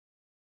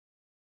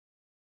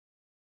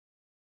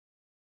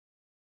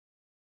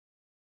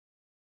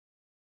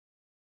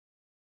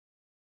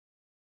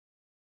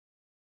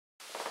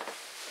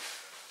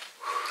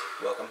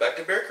Welcome back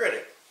to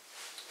Bierkritik.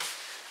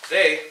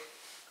 Today,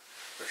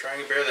 we're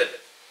trying a beer that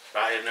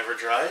I had never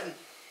tried.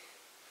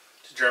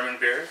 It's a German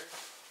beer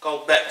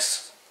called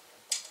Becks.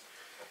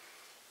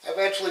 I've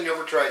actually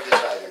never tried this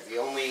either. The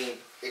only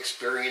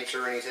experience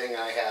or anything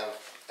I have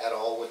at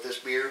all with this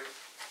beer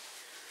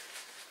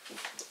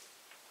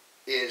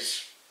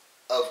is,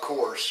 of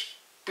course,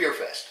 Beer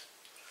Fest.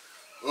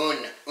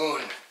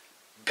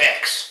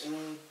 Becks.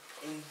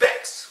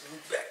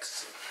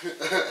 Becks.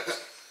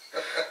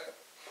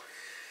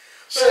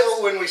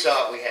 So when we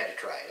saw it, we had to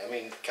try it. I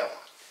mean, come on.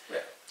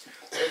 Yeah.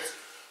 It's,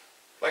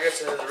 like I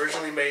said, it was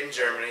originally made in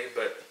Germany,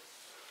 but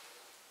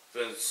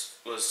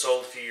was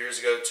sold a few years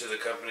ago to the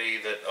company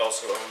that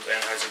also owns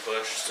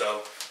Anheuser-Busch.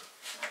 So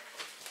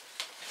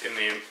in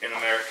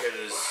America, it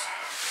is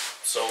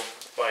sold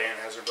by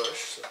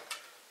Anheuser-Busch.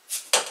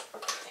 So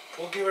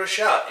we'll give it a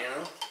shot, you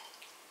know.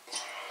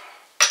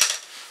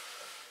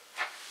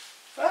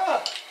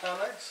 Ah, how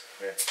nice.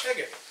 Yeah, thank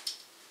you.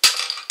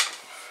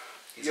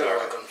 You're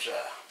welcome, sir.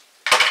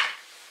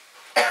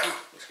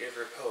 Let's give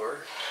her a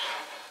pour.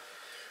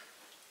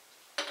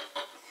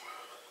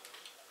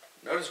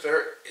 Notice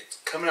it's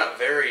coming out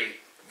very,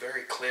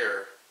 very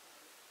clear.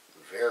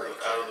 Very out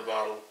clear. of the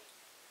bottle.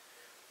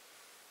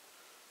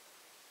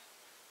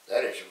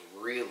 That is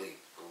really,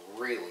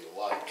 really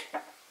light.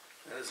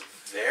 That is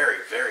very,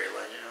 very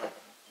light, you know.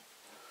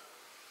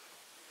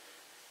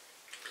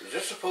 Is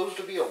this supposed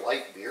to be a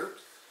light beer?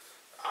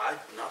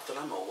 Not that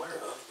I'm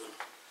aware of.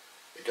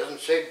 It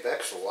doesn't say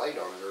Beck's Light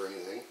on it or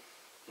anything.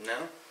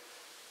 No.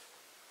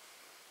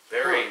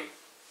 Very,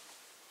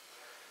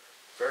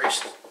 very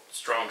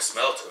strong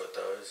smell to it,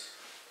 though. It's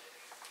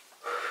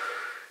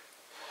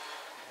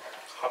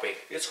hoppy.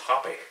 It's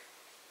hoppy.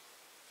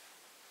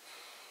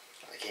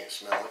 I can't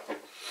smell it.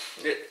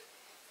 It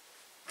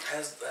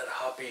has that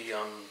hoppy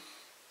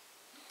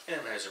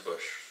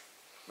Anheuser-Busch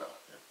smell.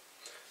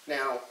 Yeah.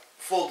 Now,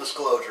 full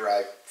disclosure,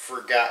 I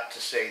forgot to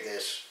say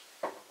this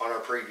on our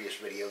previous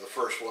video, the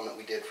first one that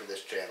we did for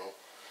this channel.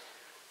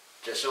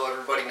 Just so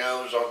everybody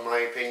knows, on my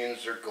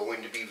opinions, they're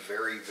going to be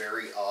very,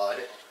 very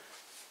odd.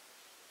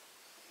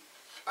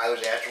 I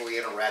was actually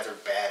in a rather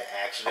bad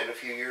accident a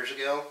few years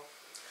ago.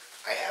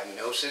 I have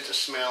no sense of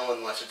smell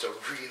unless it's a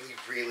really,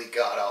 really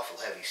god-awful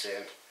heavy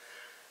scent.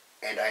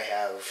 And I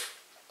have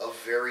a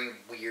very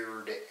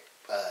weird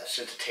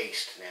sense of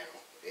taste now.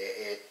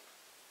 It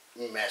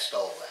messed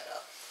all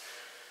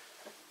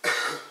that up.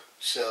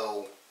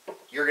 So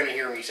you're going to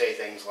hear me say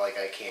things like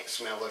I can't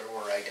smell it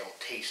or I don't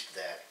taste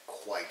that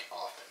quite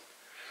often.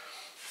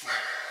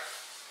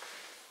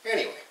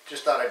 Anyway,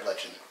 just thought I'd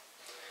let you know.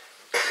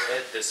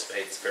 It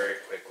dissipates very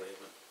quickly.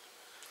 But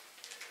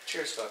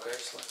cheers,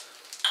 fuckers.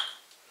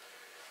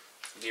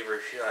 Give her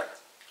a shot.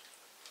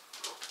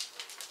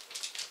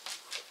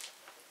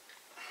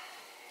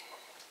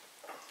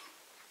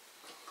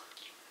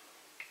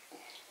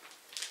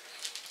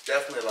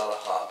 Definitely a lot of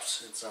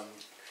hops. It's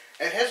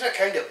It has that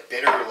kind of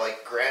bitter,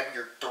 like, grab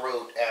your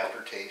throat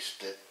aftertaste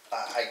that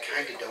I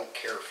kind of don't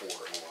care for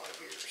in a lot of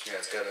beers. Yeah,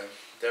 it's got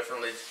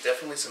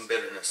definitely some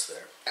bitterness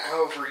there.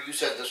 However, you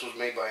said this was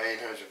made by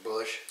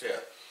Anheuser-Busch. Yeah.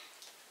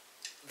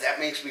 That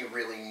makes me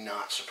really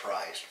not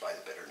surprised by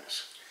the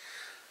bitterness.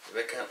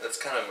 That's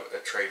kind of a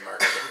trademark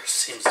there,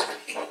 seems to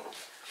be. But,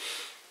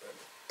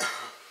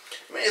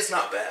 I mean, it's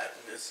not bad.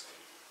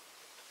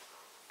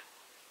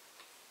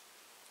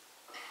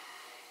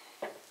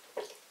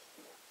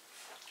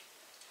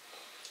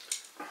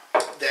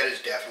 That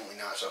is definitely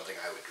not something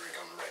I would drink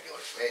on the regular.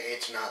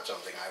 It's not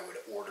something I would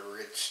order.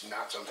 It's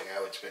not something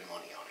I would spend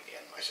money on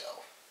again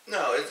myself.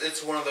 No,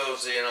 it's one of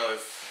those, you know,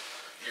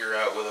 if you're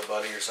out with a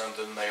buddy or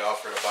something, they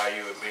offer to buy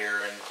you a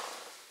beer and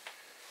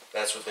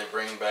that's what they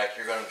bring back,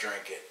 you're going to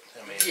drink it.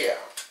 I mean, yeah.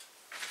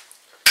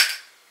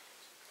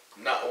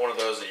 Not one of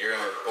those that you're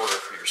going to order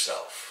for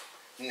yourself.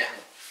 No.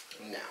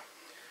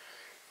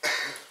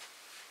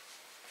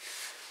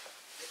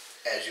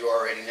 As you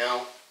already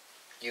know,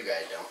 you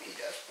guys don't, he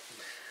does.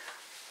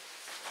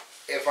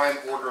 If I'm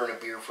ordering a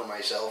beer for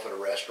myself at a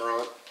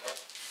restaurant,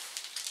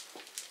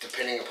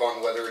 depending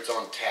upon whether it's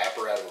on tap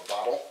or out of a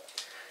bottle,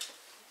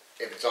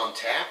 if it's on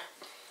tap,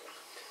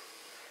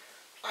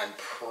 I'm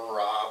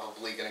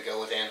probably going to go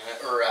with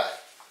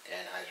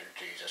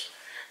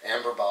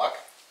Amber Bock.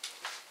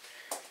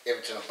 If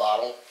it's in a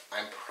bottle,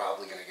 I'm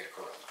probably going to get a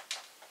Corona.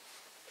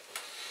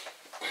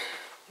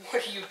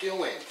 What are you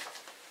doing?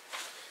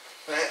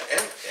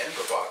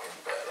 Amber Bock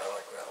isn't bad. I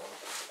like that one.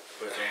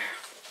 But,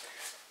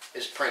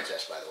 It's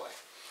Princess, by the way.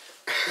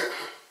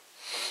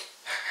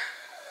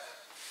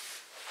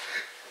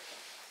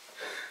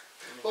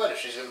 What if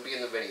she's going to be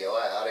in the video?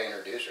 I ought to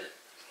introduce her.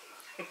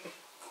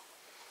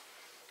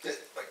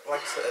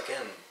 like I said,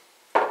 again,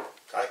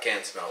 I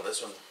can't smell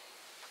this one.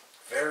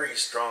 Very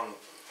strong.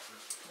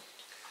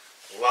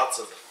 Lots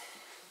of,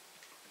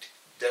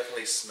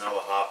 definitely smell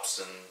of hops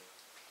and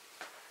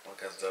all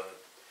kinds of stuff.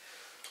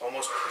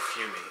 Almost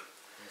perfumey.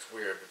 It's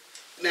weird.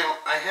 Now,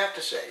 I have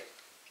to say,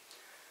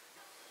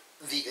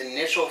 the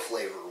initial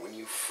flavor when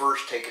you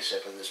first take a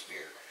sip of this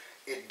beer,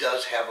 it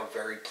does have a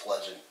very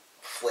pleasant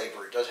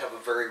flavor. It does have a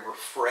very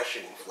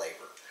refreshing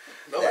flavor.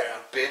 Oh, that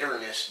yeah.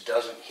 bitterness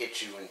doesn't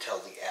hit you until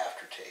the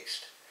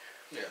aftertaste.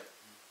 Yeah.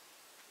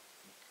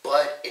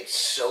 But it's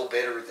so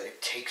bitter that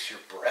it takes your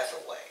breath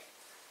away.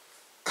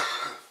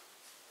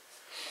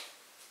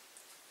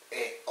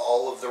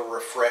 All of the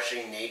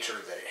refreshing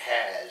nature that it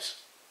has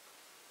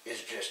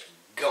is just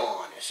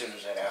gone as soon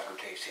as that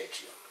aftertaste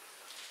hits you.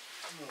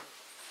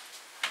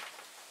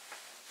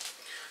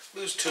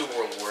 Lose 2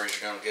 world wars,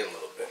 you're gonna get a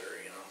little bitter,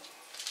 you know.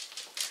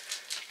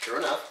 True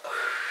enough.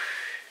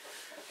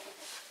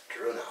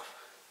 True enough.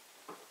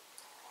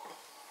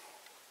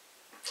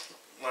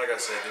 Like I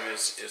said,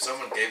 if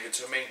someone gave it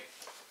to me,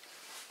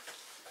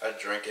 I'd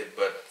drink it,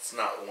 but it's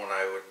not one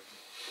I would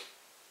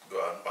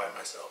go out and buy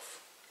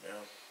myself, you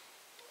know.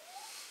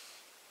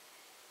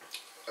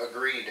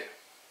 Agreed.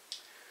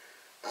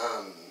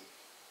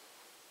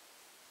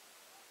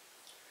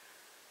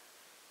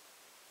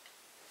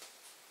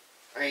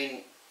 I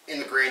mean, in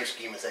the grand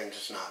scheme of things,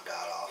 it's not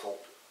god awful.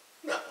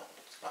 No,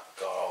 it's not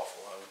god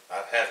awful.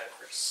 I've had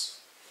worse.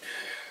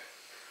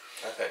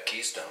 I've had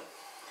Keystone.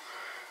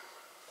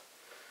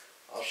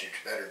 I'll shoot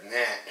you better than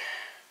that.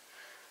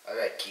 I've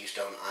had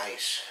Keystone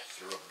Ice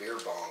through a beer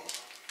bong.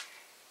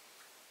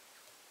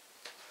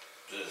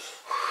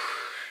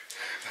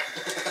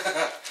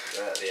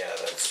 Yeah,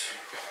 that's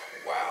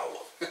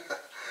wow.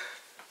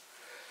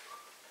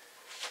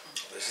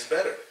 This is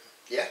better.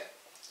 Yeah.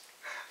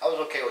 I was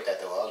okay with that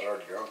though. I was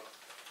already drunk.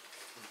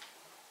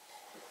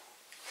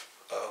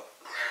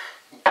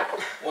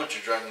 Once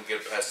you're drunk and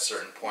get past a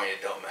certain point,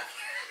 it don't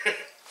matter.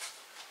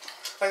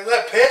 Like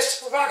that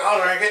piss?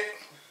 I'll drink it.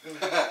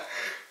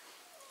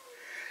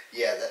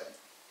 Yeah, that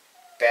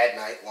bad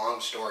night,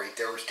 long story.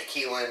 There was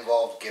tequila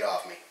involved, get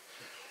off me.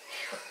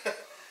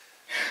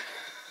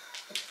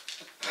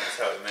 That's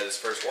how he met his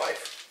first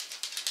wife.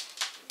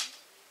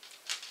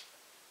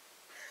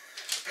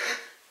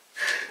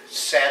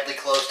 Sadly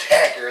close to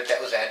accurate, that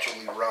was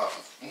actually rum.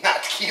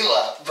 Not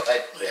tequila, but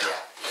yeah.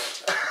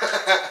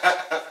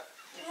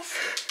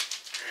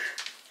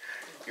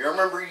 You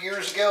remember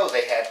years ago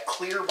they had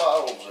clear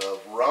bottles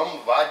of rum,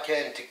 vodka,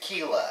 and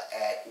tequila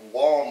at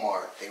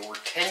Walmart. They were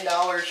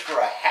 $10 for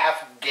a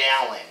half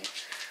gallon.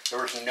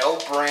 There was no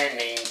brand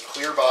name,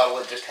 clear bottle.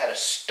 It just had a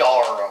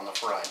star on the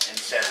front and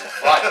said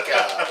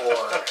vodka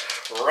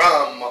or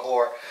rum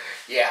or...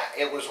 Yeah,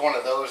 it was one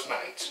of those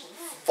nights.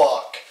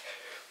 Fuck.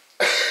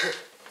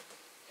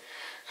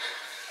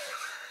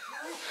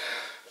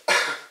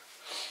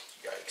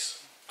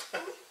 Yikes.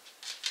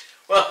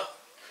 Well,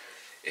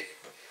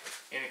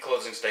 any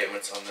closing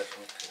statements on this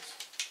one? 'Cause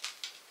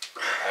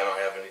I don't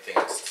have anything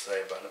else to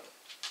say about it.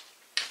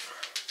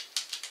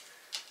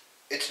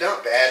 It's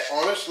not bad.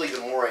 Honestly, the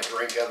more I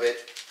drink of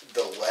it,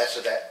 the less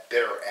of that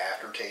bitter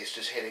aftertaste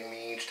is hitting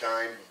me each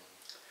time.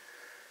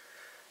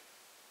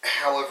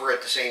 However,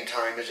 at the same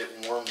time as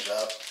it warms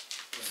up,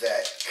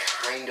 that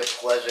kind of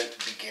pleasant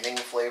beginning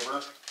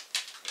flavor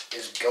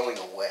is going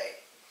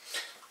away.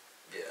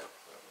 Yeah.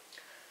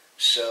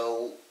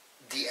 So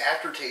the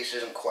aftertaste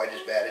isn't quite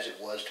as bad as it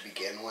was to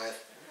begin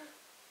with,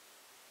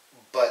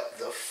 but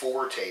the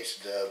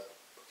foretaste, the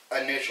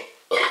initial...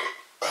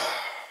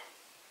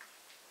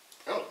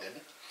 Oh, it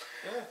didn't.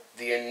 Yeah.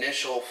 The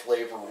initial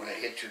flavor when it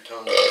hits your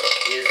tongue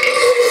just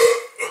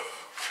isn't...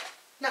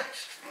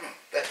 Nice.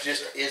 That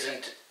just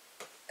isn't...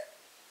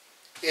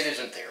 It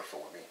isn't there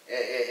for me.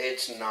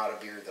 It's not a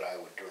beer that I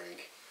would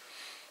drink.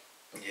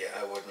 Yeah,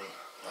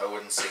 I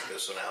wouldn't seek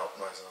this one out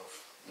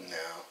myself.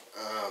 No.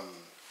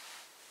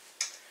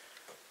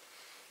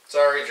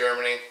 Sorry,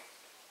 Germany.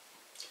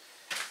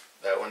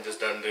 That one just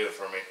doesn't do it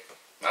for me.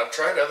 I've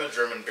tried other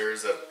German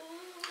beers that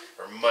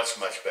are much,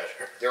 much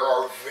better. There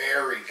are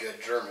very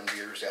good German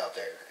beers out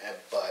there,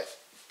 but...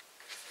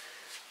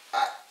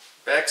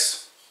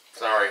 Becks,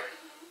 sorry.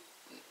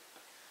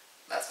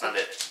 That's not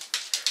it.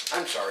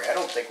 I'm sorry, I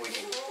don't think we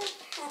can...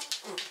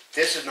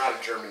 This is not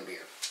a German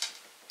beer.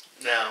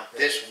 No.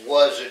 This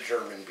was a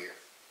German beer.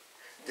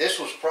 This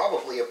was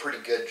probably a pretty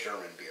good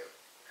German beer.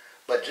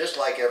 But just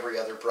like every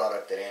other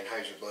product that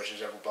Anheuser-Busch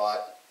has ever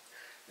bought,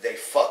 they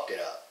fucked it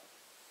up.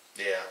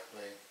 Yeah.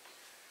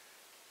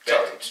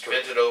 Sorry,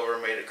 bent it over,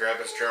 made it grab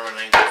its German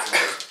ankles, and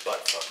just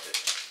butt fucked it.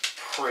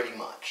 Pretty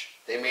much.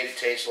 They made it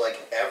taste like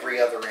every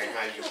other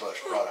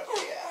Anheuser-Busch product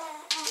they have.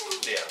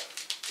 Yeah.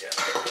 Yeah.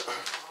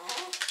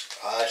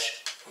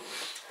 Hush.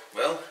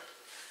 Well,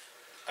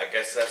 I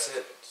guess that's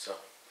it. So.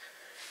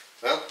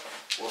 Well,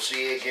 we'll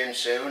see you again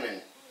soon,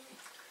 and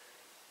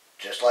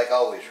just like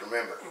always,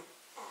 remember,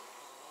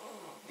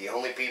 the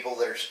only people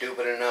that are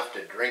stupid enough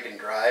to drink and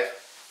drive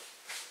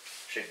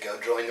should go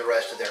join the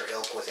rest of their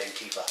ilk with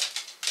Antifa.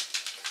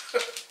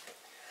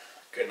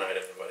 Good night,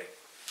 everybody.